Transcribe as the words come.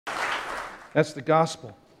That's the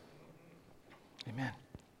gospel. Amen.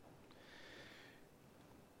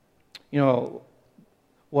 You know,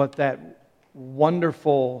 what that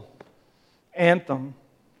wonderful anthem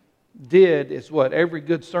did is what every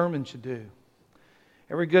good sermon should do.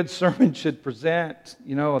 Every good sermon should present,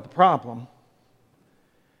 the problem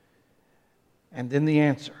and then the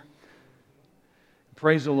answer.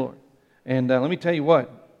 Praise the Lord. And let me tell you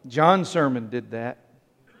what, John's sermon did that.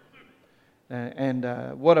 And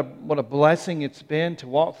what a blessing it's been to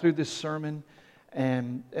walk through this sermon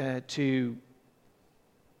and to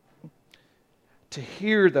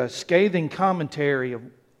hear the scathing commentary of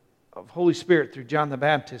Holy Spirit through John the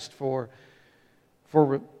Baptist for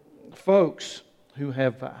folks who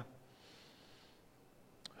have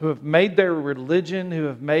made their religion,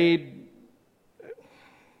 who've made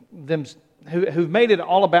it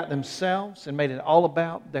all about themselves and made it all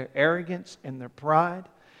about their arrogance and their pride,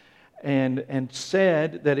 and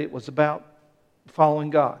said that it was about following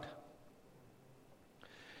God.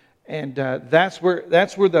 And that's where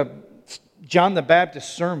the John the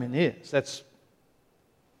Baptist sermon is. That's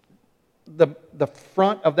the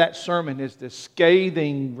front of that sermon is this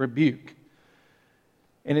scathing rebuke.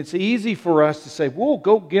 And it's easy for us to say, "Well,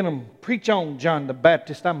 go get them. Preach on John the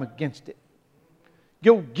Baptist. I'm against it.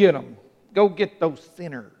 Go get them. Go get those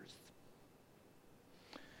sinners."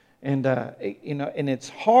 And and it's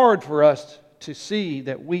hard for us to see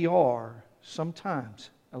that we are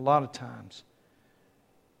sometimes, a lot of times,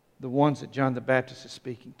 the ones that John the Baptist is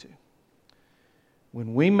speaking to.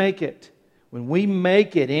 When we make it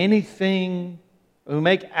anything, we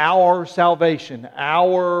make our salvation,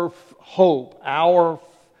 our hope, our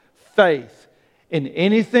faith in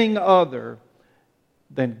anything other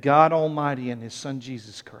than God Almighty and His Son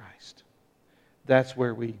Jesus Christ, that's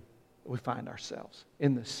where we find ourselves,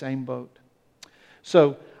 in the same boat.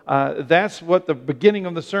 So that's what the beginning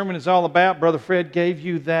of the sermon is all about. Brother Fred gave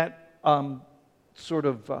you that sort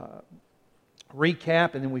of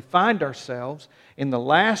recap, and then we find ourselves in the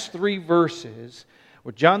last 3 verses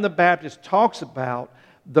where John the Baptist talks about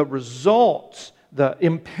the results, the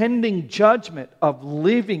impending judgment of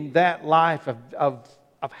living that life, of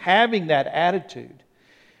having that attitude.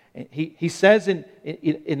 He says in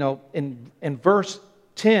verse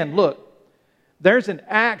 10, look, there's an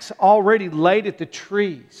axe already laid at the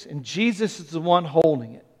trees, and Jesus is the one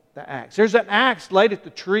holding it, the axe. There's an axe laid at the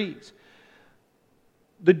trees.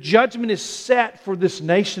 The judgment is set for this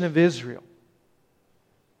nation of Israel.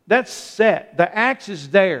 That's set. The axe is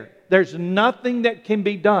there. There's nothing that can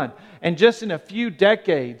be done. And just in a few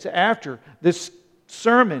decades after this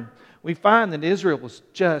sermon, we find that Israel was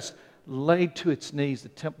just laid to its knees. The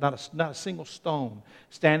temple, not a single stone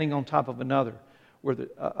standing on top of another where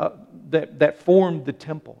that formed the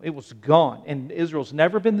temple. It was gone. And Israel's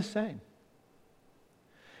never been the same.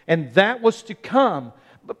 And that was to come.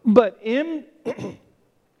 But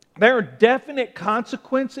there are definite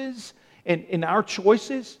consequences in our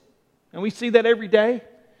choices. And we see that every day.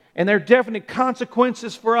 And there are definite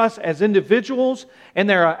consequences for us as individuals. And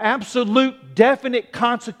there are absolute definite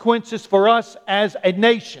consequences for us as a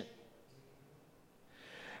nation.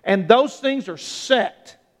 And those things are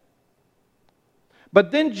set.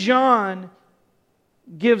 But then John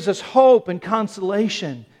gives us hope and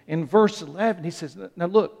consolation in verse 11. He says, now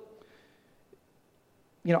look,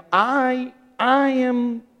 the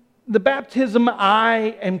baptism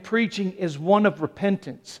I am preaching is one of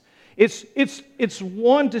repentance. It's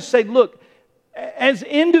one to say, look, as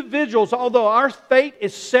individuals, although our fate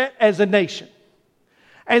is set as a nation,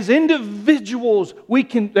 as individuals,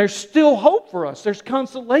 there's still hope for us. There's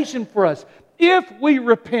consolation for us if we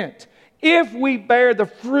repent, if we bear the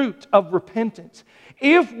fruit of repentance,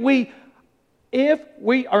 if we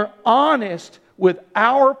are honest with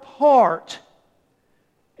our part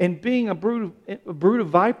in being a brood of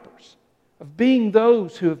vipers, of being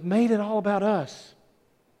those who have made it all about us.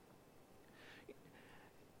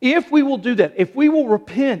 If we will do that, if we will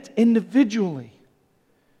repent individually,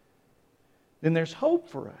 then there's hope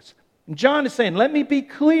for us. And John is saying, let me be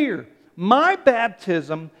clear. My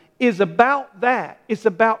baptism is about that. It's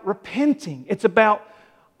about repenting. It's about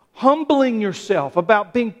humbling yourself,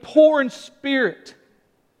 about being poor in spirit,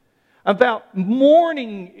 about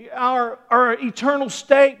mourning our eternal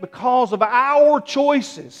state because of our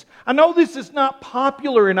choices. I know this is not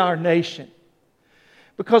popular in our nation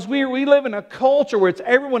because we live in a culture where it's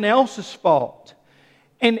everyone else's fault.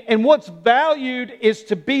 And what's valued is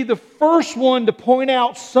to be the first one to point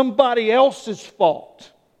out somebody else's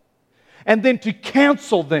fault and then to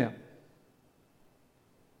cancel them.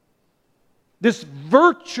 This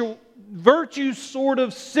virtue sort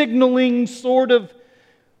of signaling sort of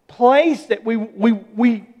place that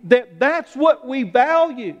we That's what we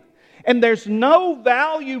value. And there's no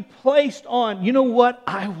value placed on, you know what,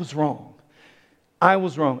 I was wrong. I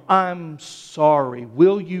was wrong. I'm sorry.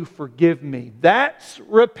 Will you forgive me? That's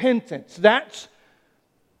repentance. That's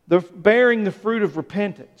bearing the fruit of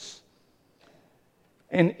repentance.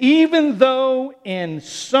 And even though in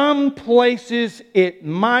some places it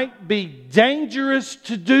might be dangerous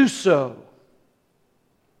to do so,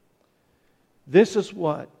 this is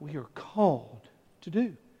what we are called to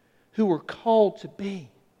do, who we're called to be.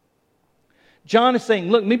 John is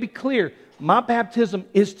saying, look, let me be clear. My baptism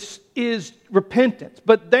is repentance.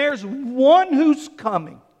 But there's one who's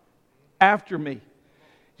coming after me.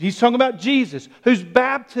 He's talking about Jesus, whose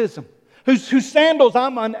baptism, whose sandals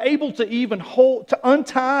I'm unable to even hold, to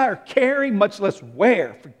untie or carry, much less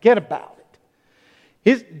wear. Forget about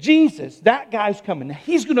it. Jesus, that guy's coming. Now,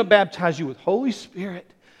 He's going to baptize you with Holy Spirit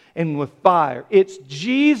and with fire. It's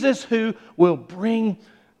Jesus who will bring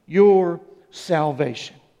your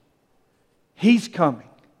salvation. He's coming.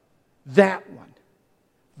 That one.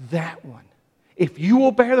 That one. If you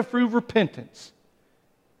will bear the fruit of repentance,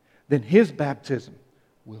 then His baptism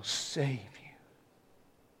will save you.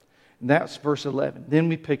 And that's verse 11. Then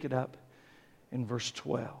we pick it up in verse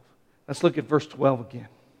 12. Let's look at verse 12 again.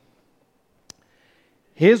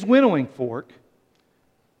 His winnowing fork,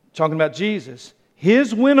 talking about Jesus,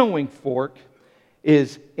 His winnowing fork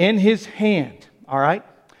is in His hand, all right?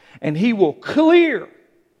 And He will clear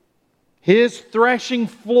His threshing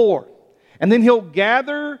floor. And then He'll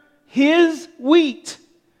gather His wheat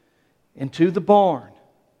into the barn.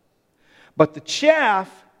 But the chaff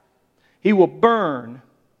He will burn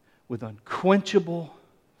with unquenchable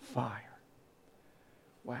fire.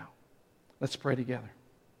 Wow. Let's pray together.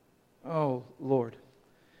 Oh, Lord,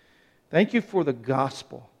 thank You for the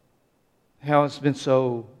gospel, how it's been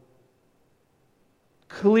so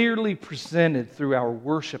clearly presented through our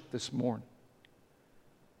worship this morning.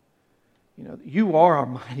 You know, You are our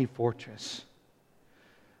mighty fortress.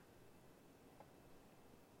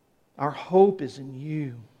 Our hope is in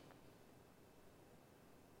You.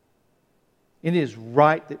 It is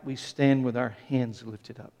right that we stand with our hands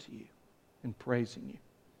lifted up to You and praising You.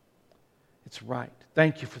 It's right.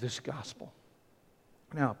 Thank You for this gospel.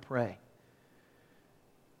 Now I pray,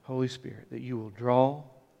 Holy Spirit, that You will draw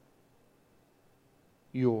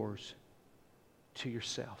Yours to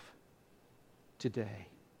Yourself today.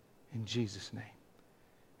 In Jesus' name,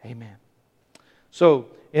 amen. So,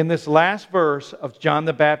 in this last verse of John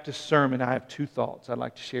the Baptist's sermon, I have two thoughts I'd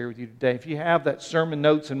like to share with you today. If you have that sermon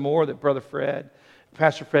notes and more that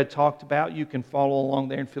Pastor Fred talked about, you can follow along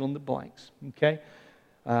there and fill in the blanks. Okay?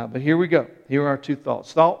 But here we go. Here are our two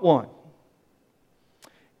thoughts. Thought one.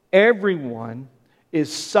 Everyone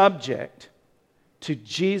is subject to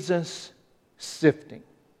Jesus' sifting.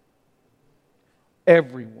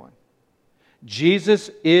 Everyone.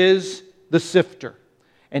 Jesus is the sifter,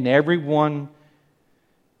 and everyone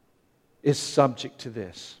is subject to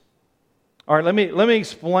this. All right, let me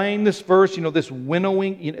explain this verse. You know, this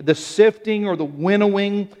winnowing, the sifting or the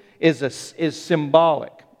winnowing is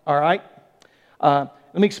symbolic. All right, let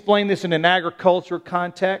me explain this in an agriculture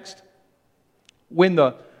context. When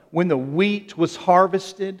the wheat was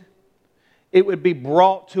harvested, it would be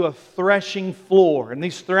brought to a threshing floor. And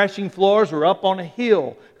these threshing floors were up on a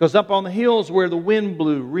hill, because up on the hill is where the wind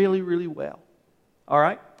blew really, really well. All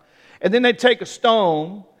right? And then they'd take a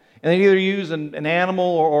stone, and they'd either use an animal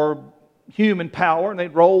or human power, and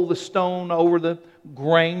they'd roll the stone over the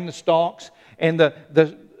grain, the stalks, and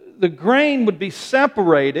the grain would be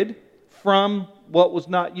separated from what was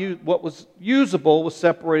not what was usable was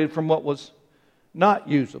separated from what was not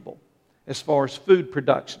usable as far as food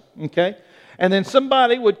production. Okay? And then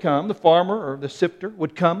somebody would come, the farmer or the sifter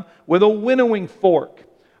would come with a winnowing fork.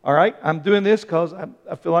 All right? I'm doing this because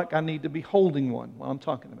I feel like I need to be holding one while I'm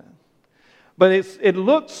talking about it. But it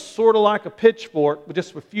looks sort of like a pitchfork, but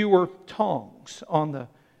just with fewer tongs on the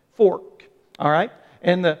fork. All right?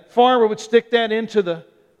 And the farmer would stick that into the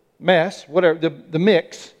mess, whatever, the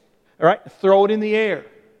mix, all right? Throw it in the air.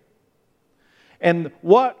 And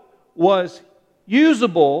what was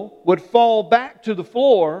usable would fall back to the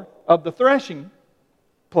floor of the threshing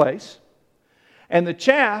place, and the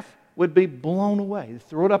chaff would be blown away. They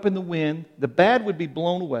throw it up in the wind. The bad would be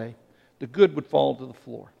blown away. The good would fall to the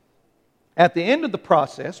floor. At the end of the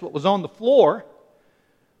process, what was on the floor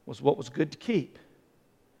was what was good to keep.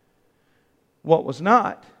 What was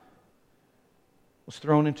not was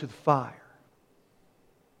thrown into the fire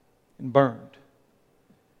and burned.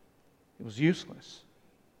 It was useless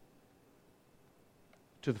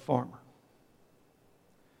to the farmer.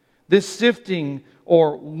 This sifting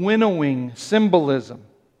or winnowing symbolism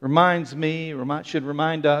should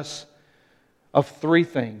remind us of three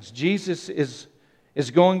things. Jesus is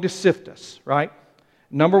going to sift us, right?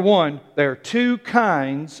 Number one, there are two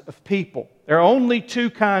kinds of people. There are only two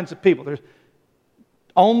kinds of people. There's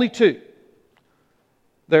only two.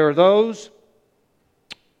 There are those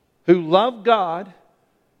who love God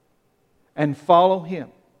and follow Him.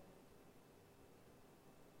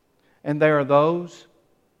 And there are those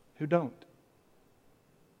who don't.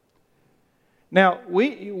 Now,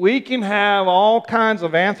 we can have all kinds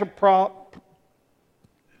of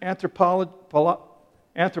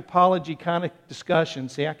anthropology kind of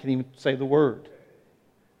discussions. See, I can't even say the word.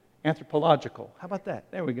 Anthropological. How about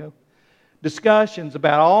that? There we go. Discussions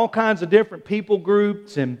about all kinds of different people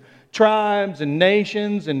groups and tribes and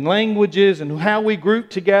nations and languages and how we group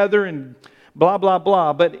together and blah, blah,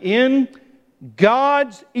 blah. But in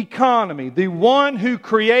God's economy, the one who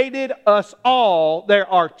created us all, there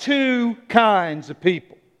are two kinds of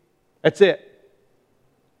people. That's it.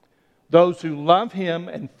 Those who love Him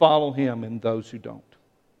and follow Him, and those who don't.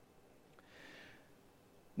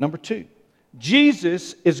 Number two,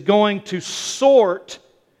 Jesus is going to sort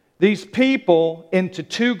these people into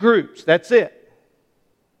two groups. That's it.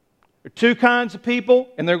 There are two kinds of people,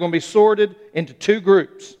 and they're going to be sorted into two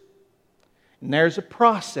groups. And there's a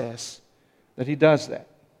process that He does that.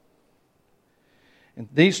 And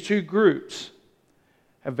these two groups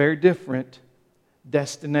have very different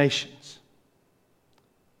destinations.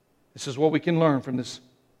 This is what we can learn from this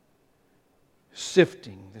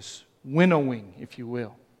sifting, this winnowing, if you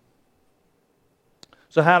will.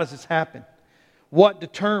 So how does this happen? What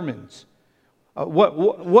determines?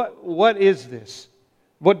 What is this?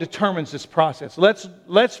 What determines this process?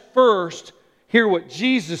 Let's first hear what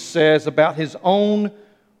Jesus says about His own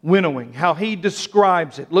winnowing, how He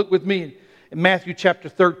describes it. Look with me in Matthew chapter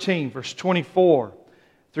 13, verse 24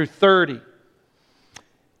 through 30.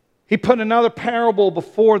 He put another parable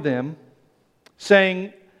before them,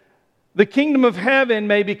 saying, "The kingdom of heaven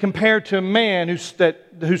may be compared to a man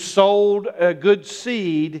who sowed good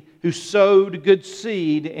seed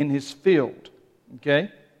in his field."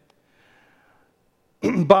 Okay?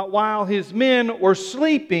 "But while his men were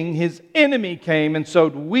sleeping, his enemy came and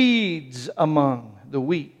sowed weeds among the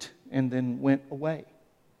wheat and then went away.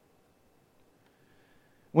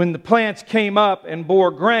 When the plants came up and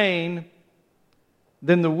bore grain,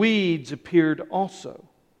 then the weeds appeared also.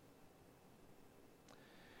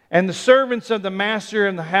 And the servants of the master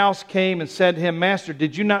in the house came and said to him, 'Master,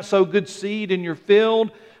 did you not sow good seed in your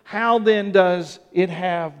field? How then does it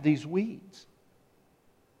have these weeds?'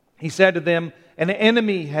 He said to them, 'An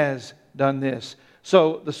enemy has done this.'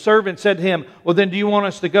 So the servant said to him, 'Well, then do you want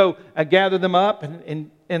us to go gather them up?'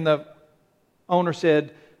 And the owner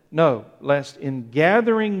said, 'No, lest in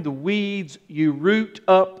gathering the weeds you root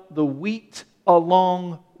up the wheat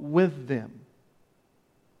along with them.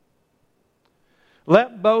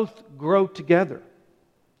 Let both grow together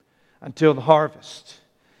until the harvest.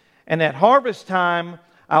 And at harvest time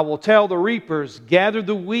I will tell the reapers, gather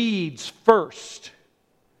the weeds first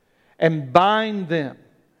and bind them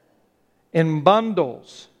in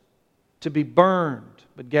bundles to be burned,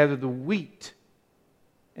 but gather the wheat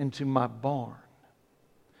into my barn.'"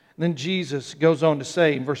 And then Jesus goes on to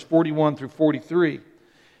say in verse 41 through 43,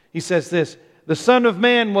 He says this, "The Son of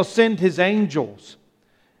Man will send His angels,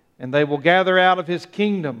 and they will gather out of His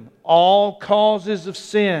kingdom all causes of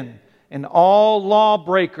sin and all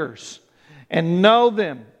lawbreakers, and throw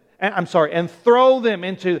them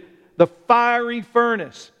into the fiery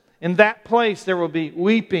furnace. In that place there will be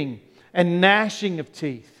weeping and gnashing of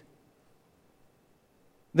teeth.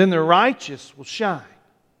 Then the righteous will shine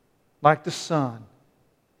like the sun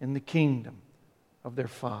in the kingdom of their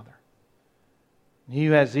Father. And he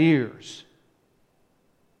who has ears,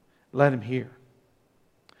 let him hear."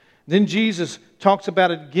 Then Jesus talks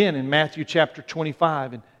about it again in Matthew chapter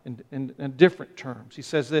 25 in different terms. He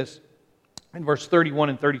says this in verse 31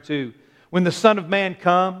 and 32. "When the Son of Man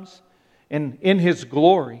comes in His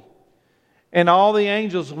glory, and all the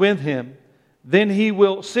angels with Him, then He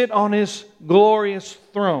will sit on His glorious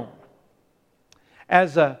throne.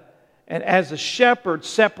 As a shepherd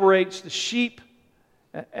separates the sheep,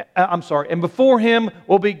 and before Him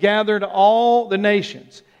will be gathered all the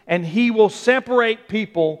nations, and He will separate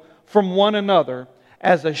people from one another,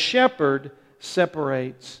 as a shepherd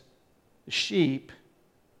separates the sheep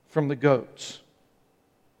from the goats."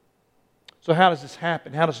 So how does this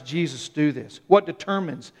happen? How does Jesus do this? What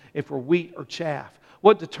determines if we're wheat or chaff?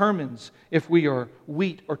 What determines if we are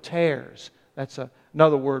wheat or tares? That's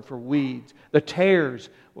another word for weeds. The tares,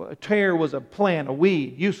 a tare was a plant, a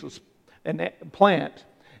weed, useless plant.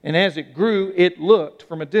 And as it grew, it looked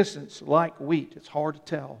from a distance like wheat. It's hard to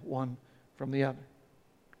tell one from the other.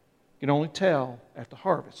 You can only tell at the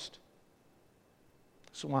harvest.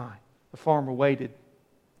 That's why the farmer waited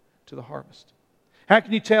to the harvest. How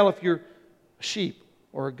can you tell if you're a sheep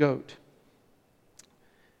or a goat?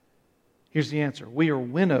 Here's the answer. We are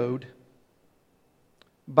winnowed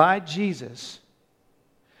by Jesus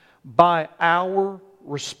by our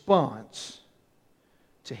response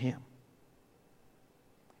to Him.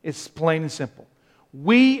 It's plain and simple.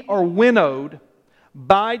 We are winnowed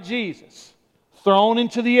by Jesus, thrown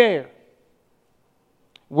into the air.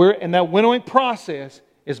 And that winnowing process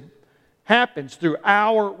happens through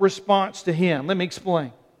our response to Him. Let me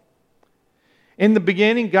explain. In the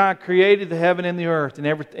beginning, God created the heaven and the earth,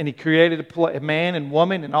 and He created a man and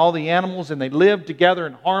woman and all the animals, and they lived together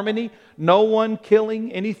in harmony. No one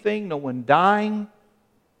killing anything, no one dying.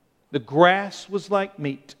 The grass was like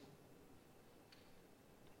meat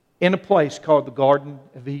in a place called the Garden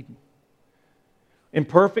of Eden. In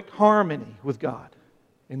perfect harmony with God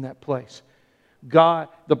in that place. The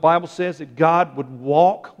Bible says that God would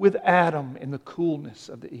walk with Adam in the coolness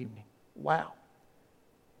of the evening. Wow.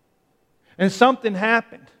 And something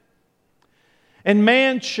happened. And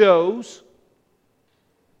man chose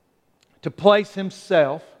to place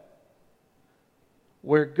himself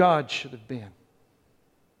where God should have been.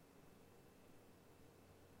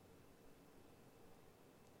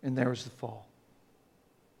 And there was the fall.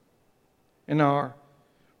 And our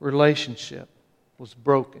relationship was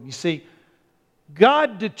broken. You see,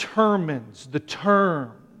 God determines the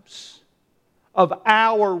terms of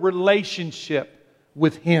our relationship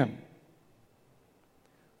with Him.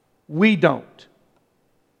 We don't.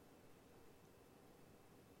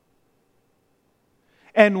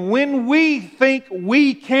 And when we think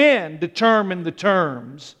we can determine the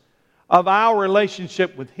terms of our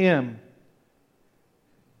relationship with Him,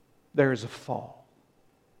 there is a fall.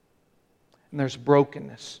 And there's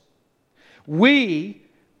brokenness. We,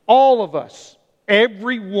 all of us,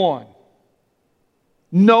 everyone,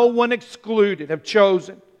 no one excluded, have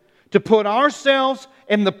chosen to put ourselves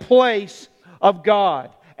in the place of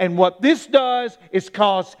God. And what this does is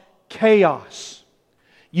cause chaos.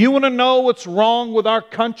 You want to know what's wrong with our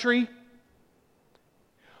country?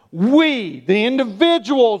 We, the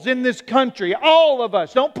individuals in this country, all of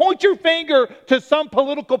us, don't point your finger to some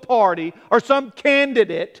political party or some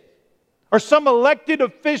candidate or some elected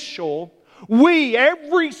official. We,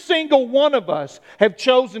 every single one of us, have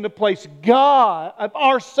chosen to place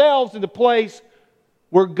ourselves in the place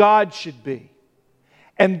where God should be.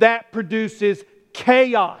 And that produces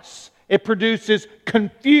chaos. It produces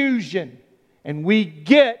confusion. And we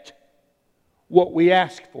get what we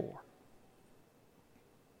ask for.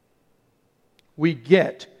 We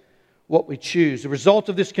get what we choose. The result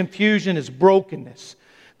of this confusion is brokenness.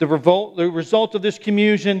 The result of this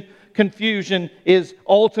confusion is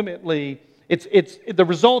ultimately, the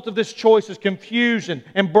result of this choice is confusion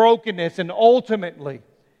and brokenness, and ultimately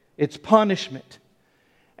it's punishment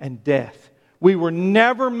and death. We were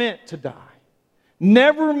never meant to die.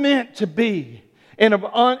 Never meant to be in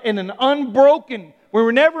an unbroken, we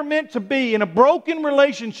were never meant to be in a broken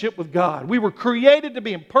relationship with God. We were created to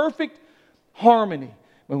be in perfect harmony.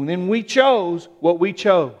 And then we chose what we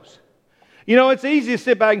chose. You know, it's easy to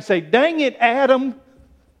sit back and say, dang it, Adam,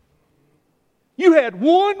 you had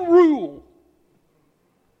one rule.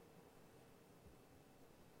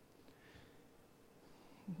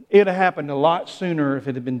 It would have happened a lot sooner if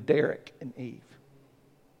it had been Derek and Eve.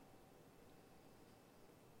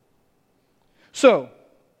 So,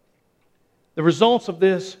 the results of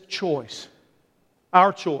this choice,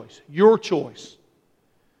 our choice, your choice,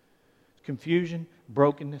 confusion,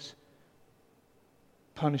 brokenness,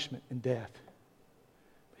 punishment, and death.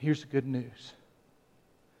 Here's the good news.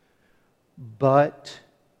 But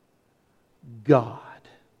God,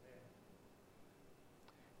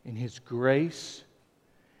 in His grace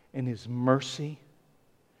and His mercy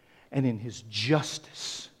and in His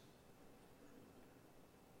justice,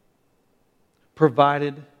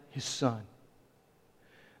 provided His Son.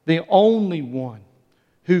 The only one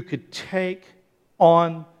who could take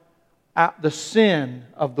on the sin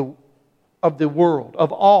of the world,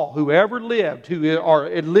 of all who ever lived, who are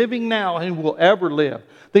living now and who will ever live.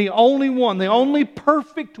 The only one, the only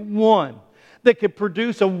perfect one that could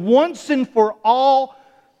produce a once and for all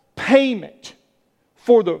payment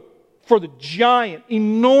for the giant,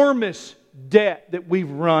 enormous debt that we've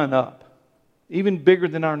run up, even bigger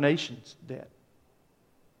than our nation's debt.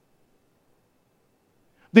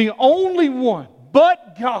 The only one,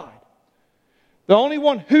 but God, the only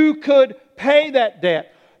one who could pay that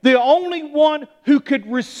debt, the only one who could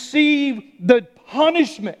receive the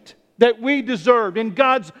punishment that we deserved, in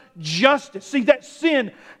God's justice. See, that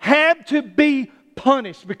sin had to be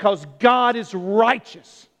punished because God is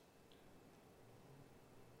righteous.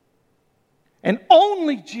 And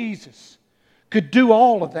only Jesus could do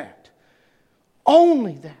all of that.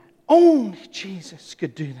 Only that. Only Jesus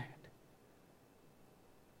could do that.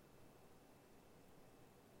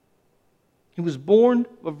 He was born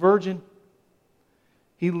of a virgin.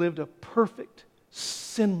 He lived a perfect,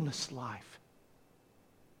 sinless life.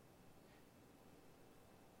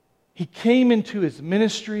 He came into His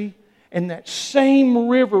ministry in that same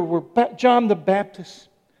river where John the Baptist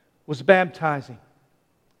was baptizing.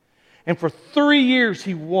 And for 3 years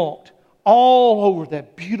He walked all over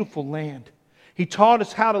that beautiful land. He taught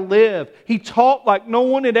us how to live. He taught like no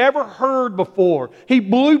one had ever heard before. He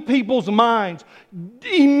blew people's minds.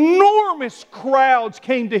 Enormous crowds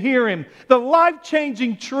came to hear Him. The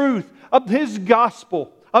life-changing truth of His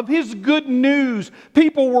gospel, of His good news.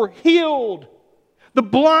 People were healed. The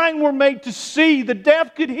blind were made to see. The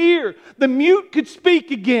deaf could hear. The mute could speak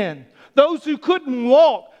again. Those who couldn't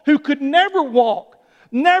walk, who could never walk,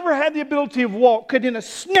 never had the ability of walk, could in a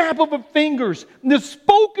snap of the fingers, the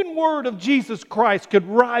spoken word of Jesus Christ could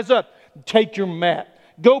rise up, take your mat,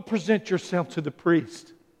 go present yourself to the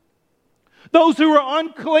priest. Those who were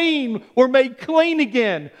unclean were made clean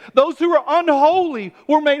again. Those who were unholy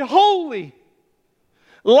were made holy.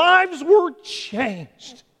 Lives were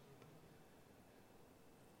changed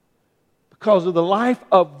because of the life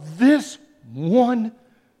of this one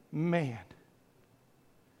man.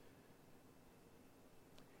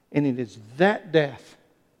 And it is that death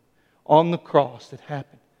on the cross that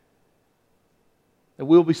happened that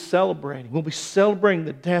we'll be celebrating. We'll be celebrating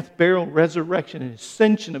the death, burial, resurrection, and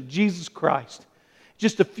ascension of Jesus Christ.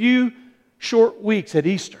 Just a few short weeks at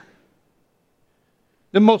Easter.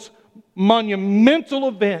 The most monumental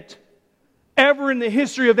event ever in the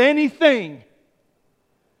history of anything.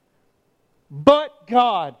 But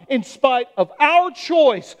God, in spite of our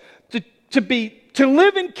choice to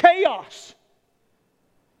live in chaos,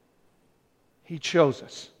 He chose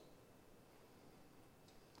us.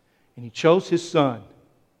 And He chose His Son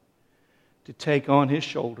to take on His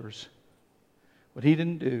shoulders what He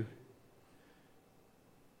didn't do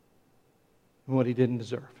and what He didn't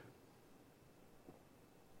deserve.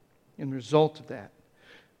 And the result of that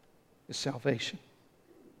is salvation.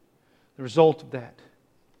 The result of that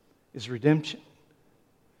is redemption.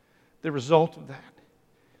 The result of that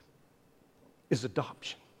is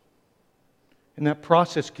adoption. And that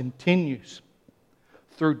process continues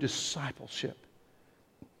through discipleship.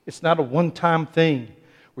 It's not a one-time thing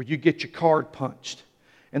where you get your card punched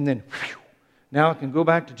and then, whew, now I can go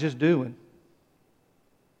back to just doing.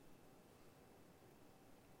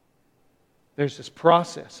 There's this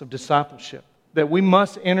process of discipleship that we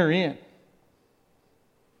must enter in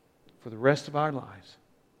for the rest of our lives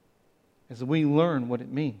as we learn what it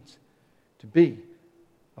means to be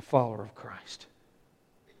a follower of Christ.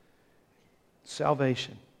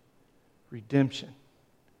 Salvation, redemption,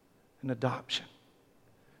 and adoption.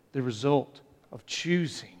 The result of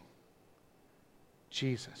choosing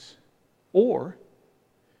Jesus. Or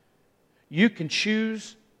you can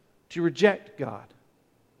choose to reject God.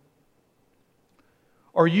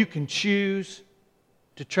 Or you can choose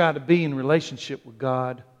to try to be in relationship with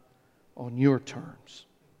God on your terms.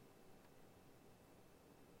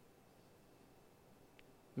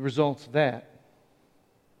 The results of that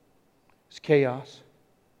is chaos,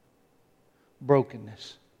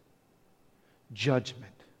 brokenness, judgment,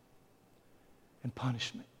 and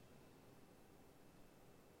punishment.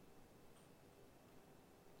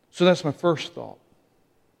 So that's my first thought.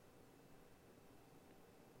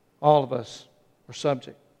 All of us are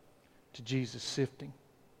subject to Jesus' sifting.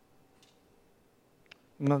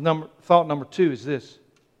 Thought number two is this.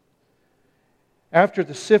 After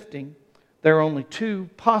the sifting, there are only two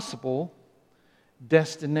possible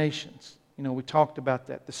destinations. You know, we talked about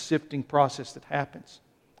that, the sifting process that happens.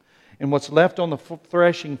 And what's left on the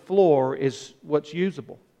threshing floor is what's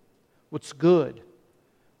usable, what's good,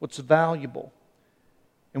 what's valuable.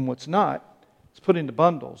 And what's not, it's put into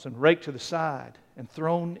bundles and raked to the side and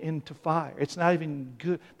thrown into fire. It's not even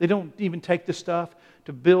good. They don't even take this stuff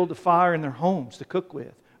to build a fire in their homes to cook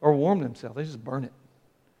with or warm themselves. They just burn it.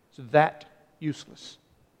 It's that useless.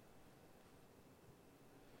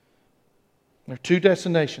 There are two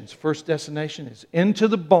destinations. First destination is into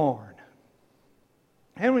the barn.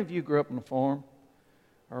 How many of you grew up on a farm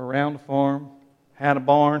or around a farm, had a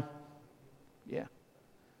barn? Yeah.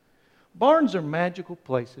 Barns are magical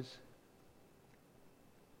places.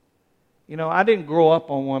 You know, I didn't grow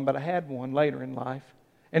up on one, but I had one later in life.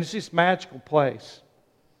 And it's this magical place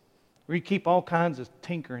where you keep all kinds of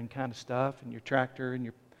tinkering kind of stuff in your tractor,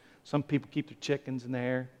 and some people keep their chickens in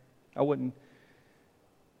there. I wouldn't.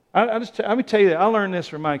 Let me tell you that I learned this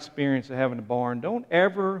from my experience of having a barn. Don't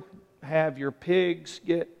ever have your pigs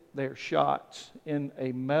get their shots in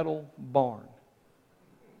a metal barn.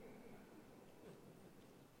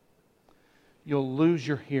 You'll lose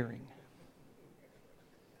your hearing.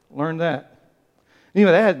 Learn that.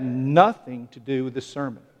 Anyway, that had nothing to do with this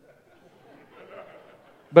sermon.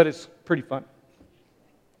 But it's pretty fun.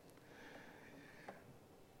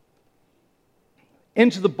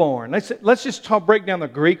 Into the barn. Let's just break down the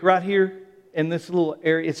Greek right here in this little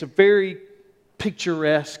area. It's a very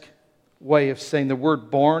picturesque way of saying the word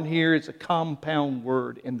barn here. It's a compound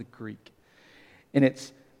word in the Greek. And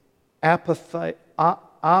it's apotheke.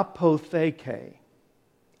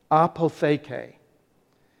 Apotheke.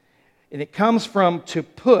 And it comes from to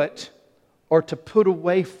put or to put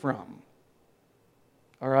away from.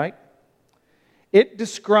 All right? It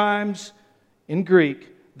describes, in Greek,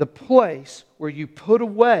 the place where you put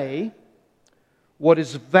away what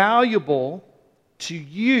is valuable to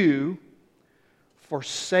you for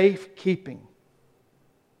safekeeping.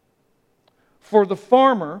 For the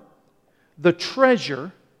farmer, the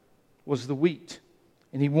treasure was the wheat,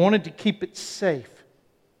 and he wanted to keep it safe.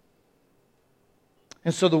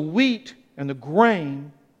 And so the wheat and the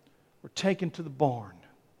grain were taken to the barn.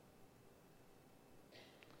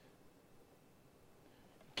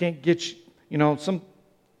 Can't get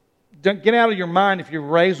don't get out of your mind if you're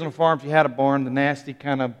raised on a farm, if you had a barn, the nasty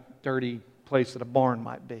kind of dirty place that a barn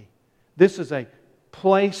might be. This is a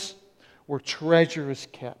place where treasure is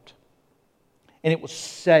kept. And it was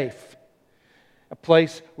safe. A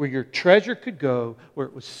place where your treasure could go, where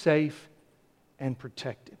it was safe and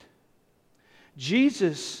protected.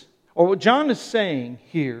 Jesus, or what John is saying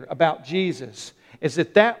here about Jesus, is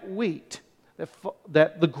that wheat,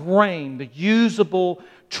 that the grain, the usable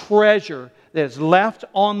treasure that is left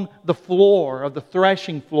on the floor of the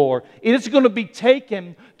threshing floor, it is going to be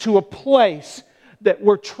taken to a place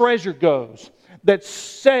where treasure goes, that's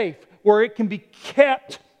safe, where it can be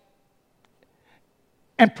kept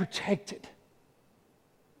and protected.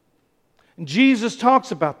 And Jesus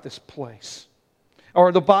talks about this place.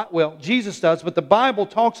 Jesus does, but the Bible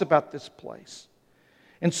talks about this place.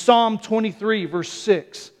 In Psalm 23, verse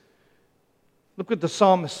 6, look what the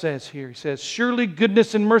psalmist says here. He says, "Surely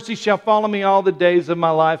goodness and mercy shall follow me all the days of my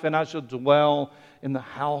life, and I shall dwell in the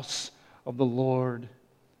house of the Lord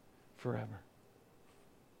forever."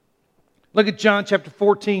 Look at John chapter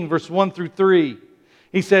 14, verse 1 through 3.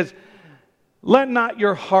 He says, "Let not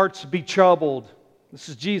your hearts be troubled." This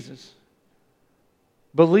is Jesus.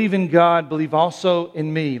 "Believe in God, believe also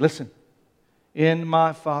in me." Listen, "In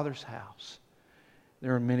my Father's house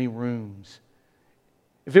there are many rooms.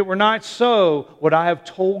 If it were not so, would I have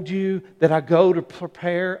told you that I go to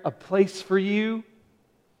prepare a place for you?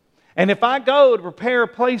 And if I go to prepare a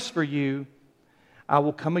place for you, I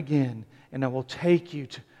will come again and I will take you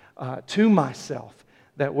to myself,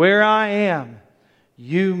 that where I am,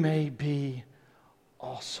 you may be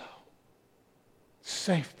also."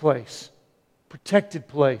 Safe place, protected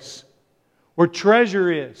place, where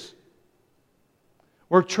treasure is.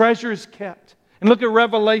 Where treasure is kept. And look at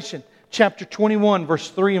Revelation chapter 21,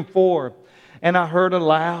 verse 3 and 4. "And I heard a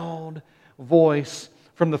loud voice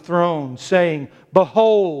from the throne saying,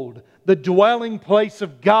 'Behold, the dwelling place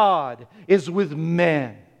of God is with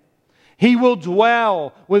men. He will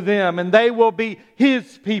dwell with them, and they will be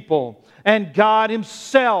His people. And God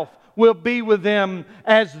Himself will be with them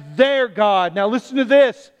as their God.'" Now listen to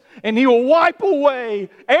this. "And He will wipe away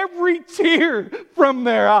every tear from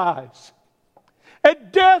their eyes.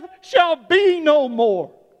 And death shall be no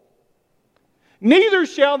more. Neither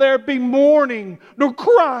shall there be mourning, nor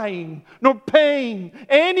crying, nor pain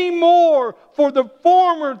any more, for the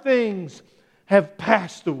former things have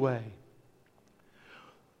passed away."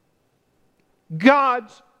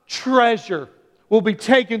 God's treasure will be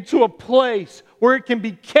taken to a place where it can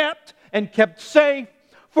be kept and kept safe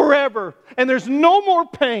forever. And there's no more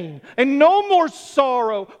pain and no more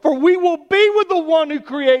sorrow, for we will be with the one who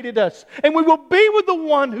created us, and we will be with the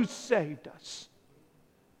one who saved us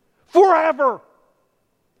forever.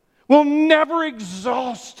 We'll never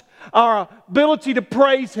exhaust our ability to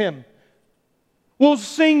praise Him. We'll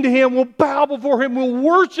sing to Him, we'll bow before Him, we'll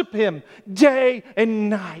worship Him day and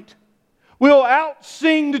night. We'll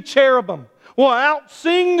out-sing the cherubim, we'll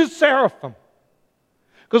out-sing the seraphim,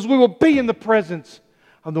 because we will be in the presence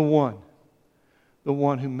of the one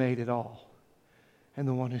who made it all, and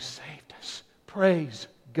the one who saved us. Praise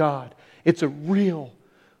God. It's a real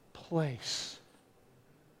place.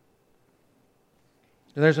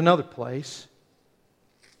 And there's another place.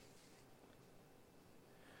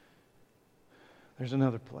 there's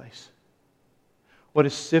another place. What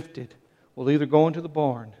is sifted will either go into the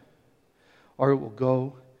barn or it will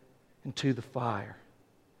go into the fire.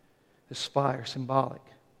 This fire symbolic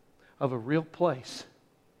of a real place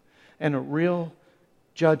and a real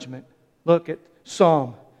judgment. Look at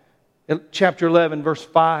Psalm chapter 11, verse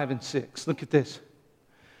 5 and 6. Look at this.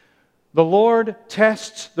 The Lord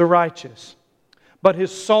tests the righteous, but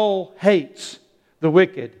His soul hates the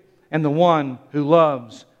wicked and the one who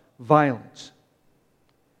loves violence.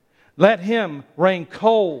 Let Him rain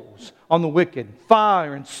coals on the wicked,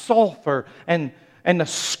 fire and sulfur, and the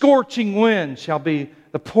scorching wind shall be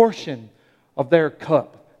the portion of their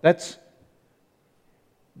cup.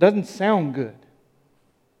 Doesn't sound good.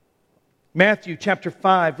 Matthew chapter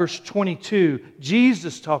 5, verse 22,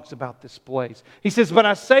 Jesus talks about this place. He says, "But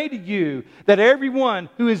I say to you that everyone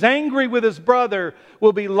who is angry with his brother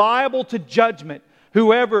will be liable to judgment.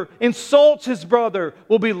 Whoever insults his brother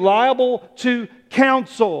will be liable to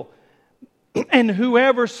counsel. And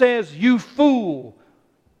whoever says, 'You fool,'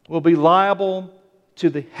 will be liable to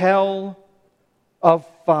the hell of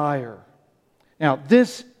fire." Now,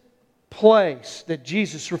 this place that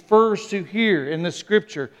Jesus refers to here in the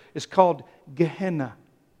Scripture is called Gehenna.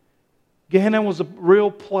 Gehenna was a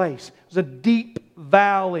real place. It was a deep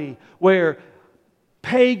valley where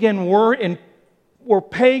pagan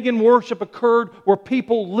worship occurred, where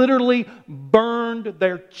people literally burned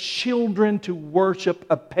their children to worship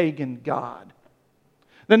a pagan god.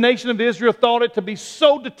 The nation of Israel thought it to be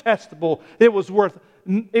so detestable it was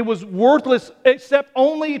worthless, except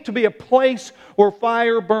only to be a place where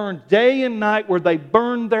fire burned day and night, where they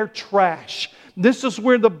burned their trash. This is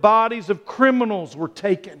where the bodies of criminals were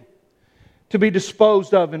taken to be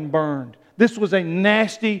disposed of and burned. This was a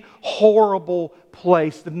nasty, horrible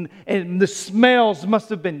place. And the smells must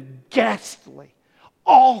have been ghastly.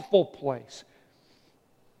 Awful place.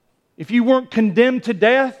 If you weren't condemned to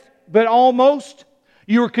death, but almost,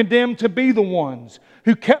 you were condemned to be the ones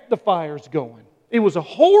who kept the fires going. It was a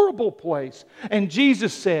horrible place. And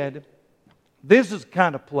Jesus said, this is the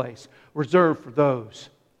kind of place reserved for those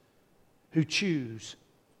who choose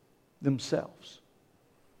themselves.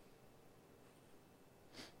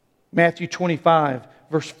 Matthew 25,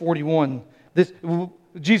 verse 41.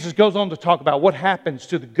 Jesus goes on to talk about what happens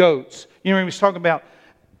to the goats. You know, he was talking about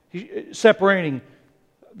separating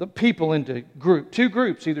the people into two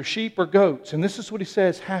groups, either sheep or goats. And this is what he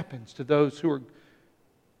says happens to those who are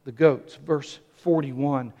the goats. Verse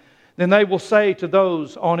 41. Then they will say to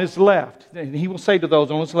those on his left, and he will say to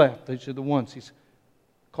those on his left, these are the ones he's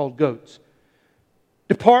called goats,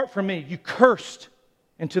 "Depart from me, you cursed,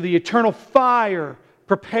 into the eternal fire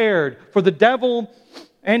prepared for the devil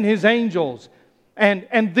and his angels.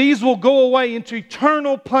 And these will go away into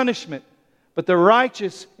eternal punishment, but the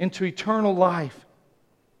righteous into eternal life."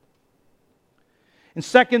 In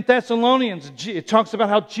 2 Thessalonians, it talks about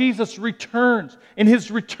how Jesus returns, and His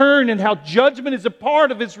return, and how judgment is a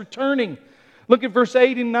part of His returning. Look at verse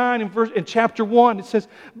 8 and 9 in chapter 1. It says,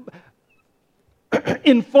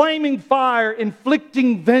 "In flaming fire,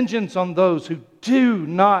 inflicting vengeance on those who do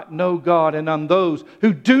not know God, and on those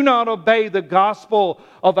who do not obey the gospel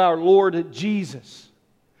of our Lord Jesus.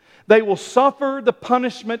 They will suffer the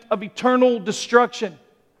punishment of eternal destruction,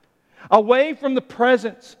 away from the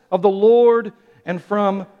presence of the Lord and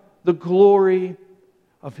from the glory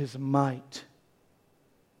of His might."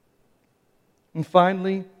 And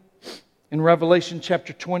finally, in Revelation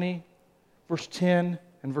chapter 20, verse 10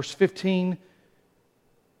 and verse 15,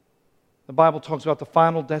 the Bible talks about the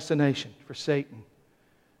final destination for Satan,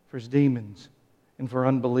 for his demons, and for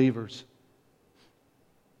unbelievers.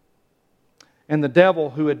 "And the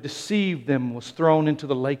devil who had deceived them was thrown into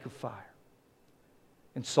the lake of fire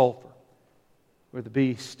and sulfur, where the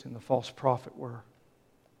beast and the false prophet were.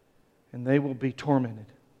 And they will be tormented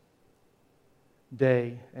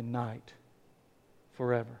day and night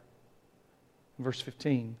forever." Verse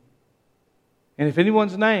 15. "And if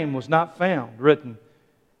anyone's name was not found written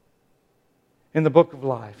in the book of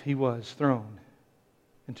life, he was thrown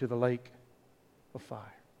into the lake of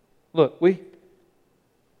fire." Look,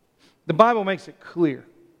 the Bible makes it clear.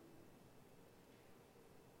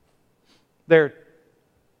 There are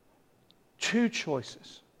two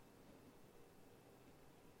choices.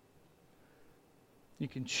 You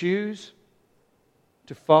can choose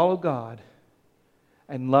to follow God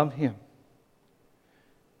and love Him,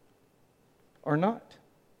 or not.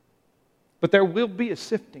 But there will be a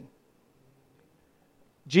sifting.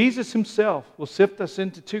 Jesus Himself will sift us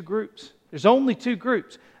into two groups. There's only two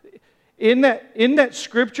groups. In that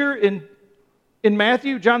scripture in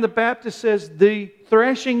Matthew, John the Baptist says the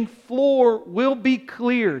threshing floor will be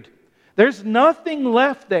cleared. There's nothing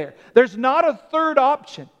left there. There's not a third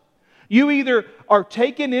option. You either are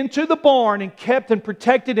taken into the barn and kept and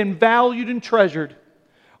protected and valued and treasured,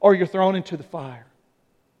 or you're thrown into the fire.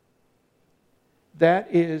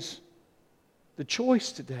 That is the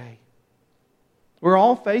choice today. We're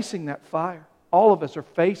all facing that fire. All of us are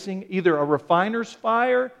facing either a refiner's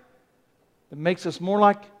fire that makes us more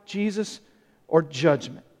like Jesus, or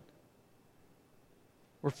judgment.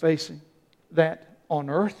 We're facing that on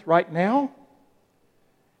earth right now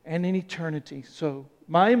and in eternity. So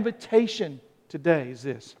my invitation today is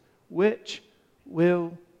this: which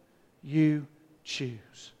will you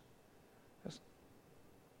choose?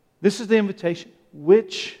 This is the invitation.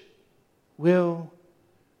 Which will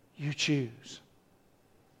you choose?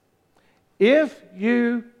 If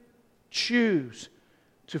you choose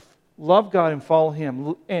to love God and follow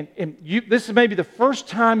Him, and this is maybe the first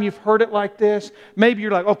time you've heard it like this, maybe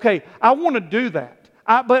you're like, okay, I want to do that.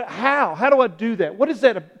 But how? How do I do that? What is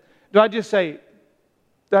that? Do I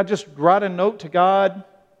just write a note to God,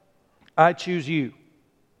 I choose you?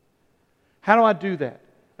 How do I do that?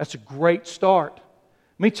 That's a great start.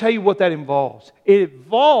 Let me tell you what that involves. It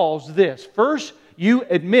involves this. First, you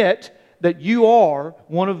admit that you are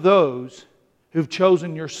one of those who've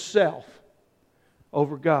chosen yourself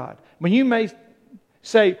over God. When you may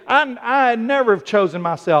say, I never have chosen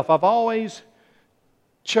myself. I've always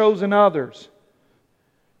chosen others.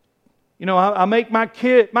 You know, I make my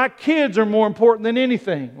kids are more important than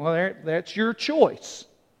anything. Well, that's your choice.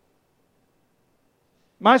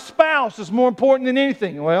 My spouse is more important than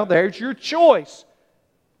anything. Well, there's your choice.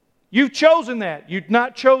 You've chosen that. You've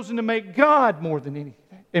not chosen to make God more than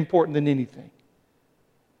anything, important than anything.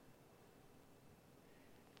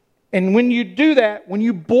 And when you do that, when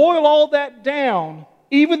you boil all that down,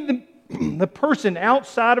 even the person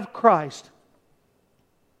outside of Christ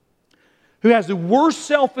who has the worst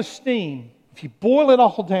self-esteem, if you boil it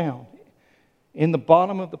all down, in the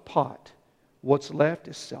bottom of the pot, what's left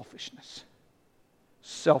is selfishness.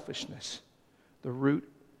 Selfishness, the root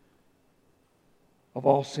of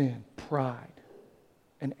all sin, pride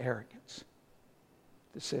and arrogance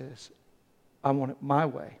that says, I want it my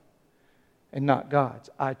way and not God's.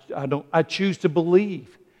 I choose to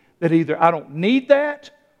believe that either I don't need that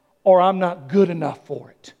or I'm not good enough for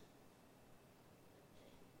it.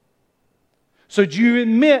 So do you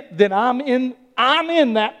admit that I'm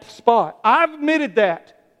in that spot? I've admitted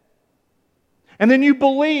that. And then you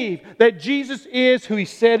believe that Jesus is who He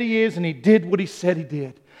said He is, and He did what He said He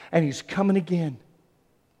did, and He's coming again.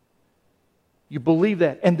 You believe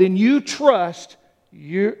that. And then you trust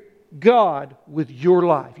God with your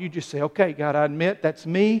life. You just say, okay, God, I admit that's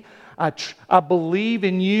me. I believe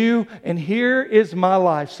in you, and here is my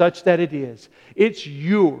life such that it is. It's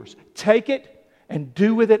yours. Take it and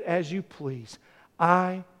do with it as you please.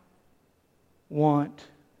 I want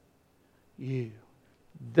you.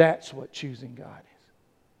 That's what choosing God is.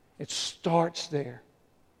 It starts there.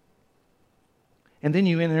 And then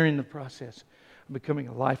you enter in the process of becoming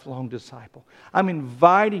a lifelong disciple. I'm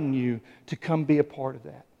inviting you to come be a part of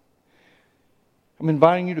that. I'm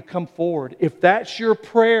inviting you to come forward. If that's your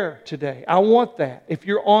prayer today, I want that. If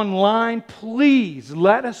you're online, please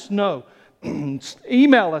let us know.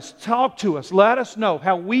 Email us, talk to us, let us know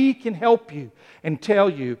how we can help you and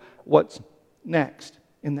tell you what's next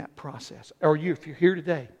in that process. Or if you're here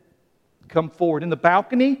today, come forward. In the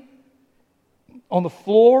balcony, on the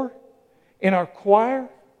floor, in our choir,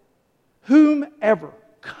 whomever,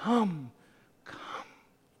 come.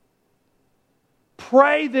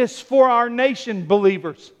 Pray this for our nation,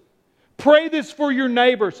 believers. Pray this for your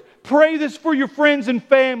neighbors. Pray this for your friends and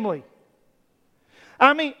family.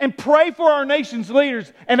 And pray for our nation's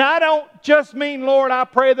leaders. And I don't just mean, Lord, I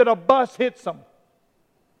pray that a bus hits them.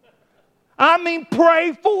 I mean,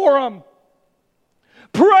 pray for them.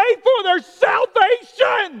 Pray for their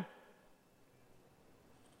salvation.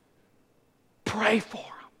 Pray for them.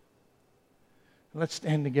 Let's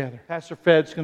stand together. Pastor Fed's going to